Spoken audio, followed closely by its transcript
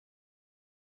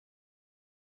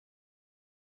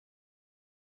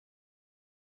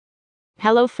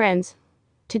Hello friends.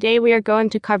 Today we are going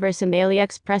to cover some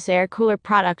AliExpress air cooler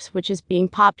products which is being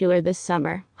popular this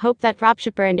summer. Hope that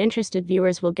dropshipper and interested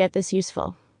viewers will get this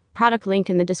useful. Product link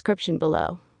in the description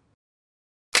below.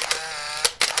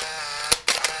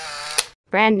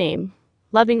 Brand name: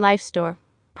 Loving Life Store.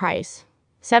 Price: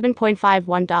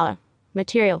 $7.51.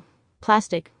 Material: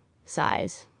 plastic.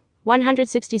 Size: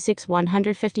 166,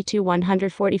 152,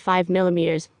 145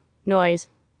 millimeters. Noise: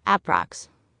 approx.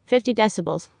 50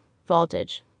 decibels.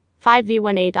 Voltage: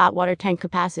 5V1A. Water tank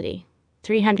capacity: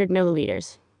 300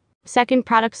 milliliters. Second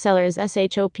product seller is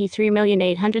SHOP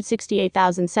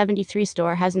 3,868,073.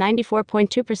 Store has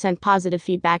 94.2% positive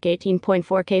feedback,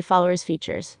 18.4K followers.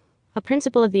 Features: a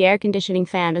principle of the air conditioning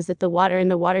fan is that the water in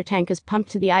the water tank is pumped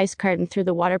to the ice curtain through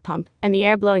the water pump, and the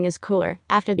air blowing is cooler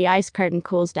after the ice curtain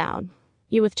cools down.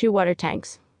 With 2 water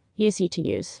tanks. Easy to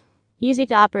use. Easy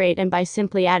to operate, and by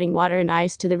simply adding water and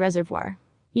ice to the reservoir,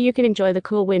 you can enjoy the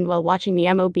cool wind while watching the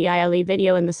mobile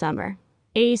video in the summer.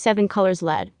 87 colors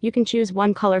LED. You can choose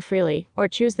one color freely, or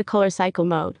choose the color cycle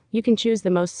mode. You can choose the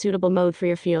most suitable mode for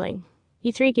your fueling.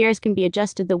 E3 gears can be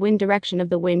adjusted. The wind direction of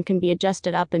the wind can be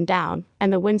adjusted up and down,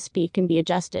 and the wind speed can be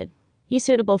adjusted.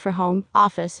 Suitable for home,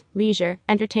 office, leisure,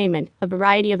 entertainment, a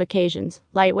variety of occasions,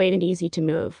 lightweight and easy to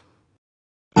move.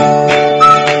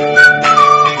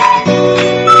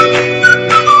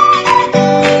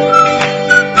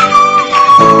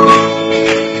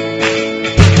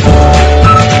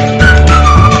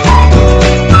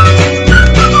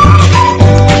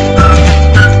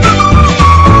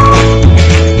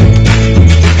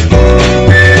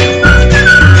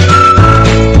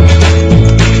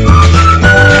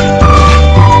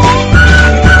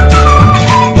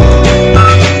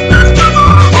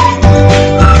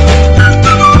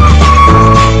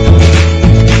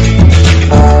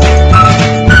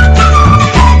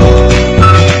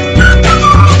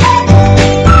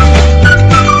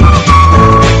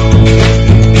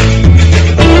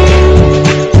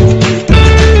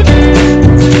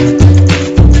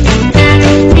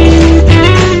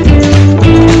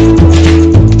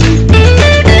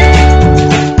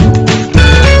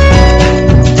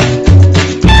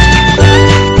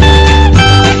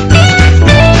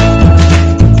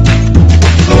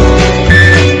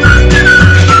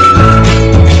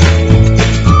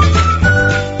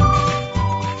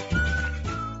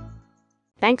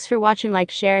 Thanks for watching.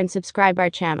 Like, share and subscribe our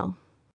channel.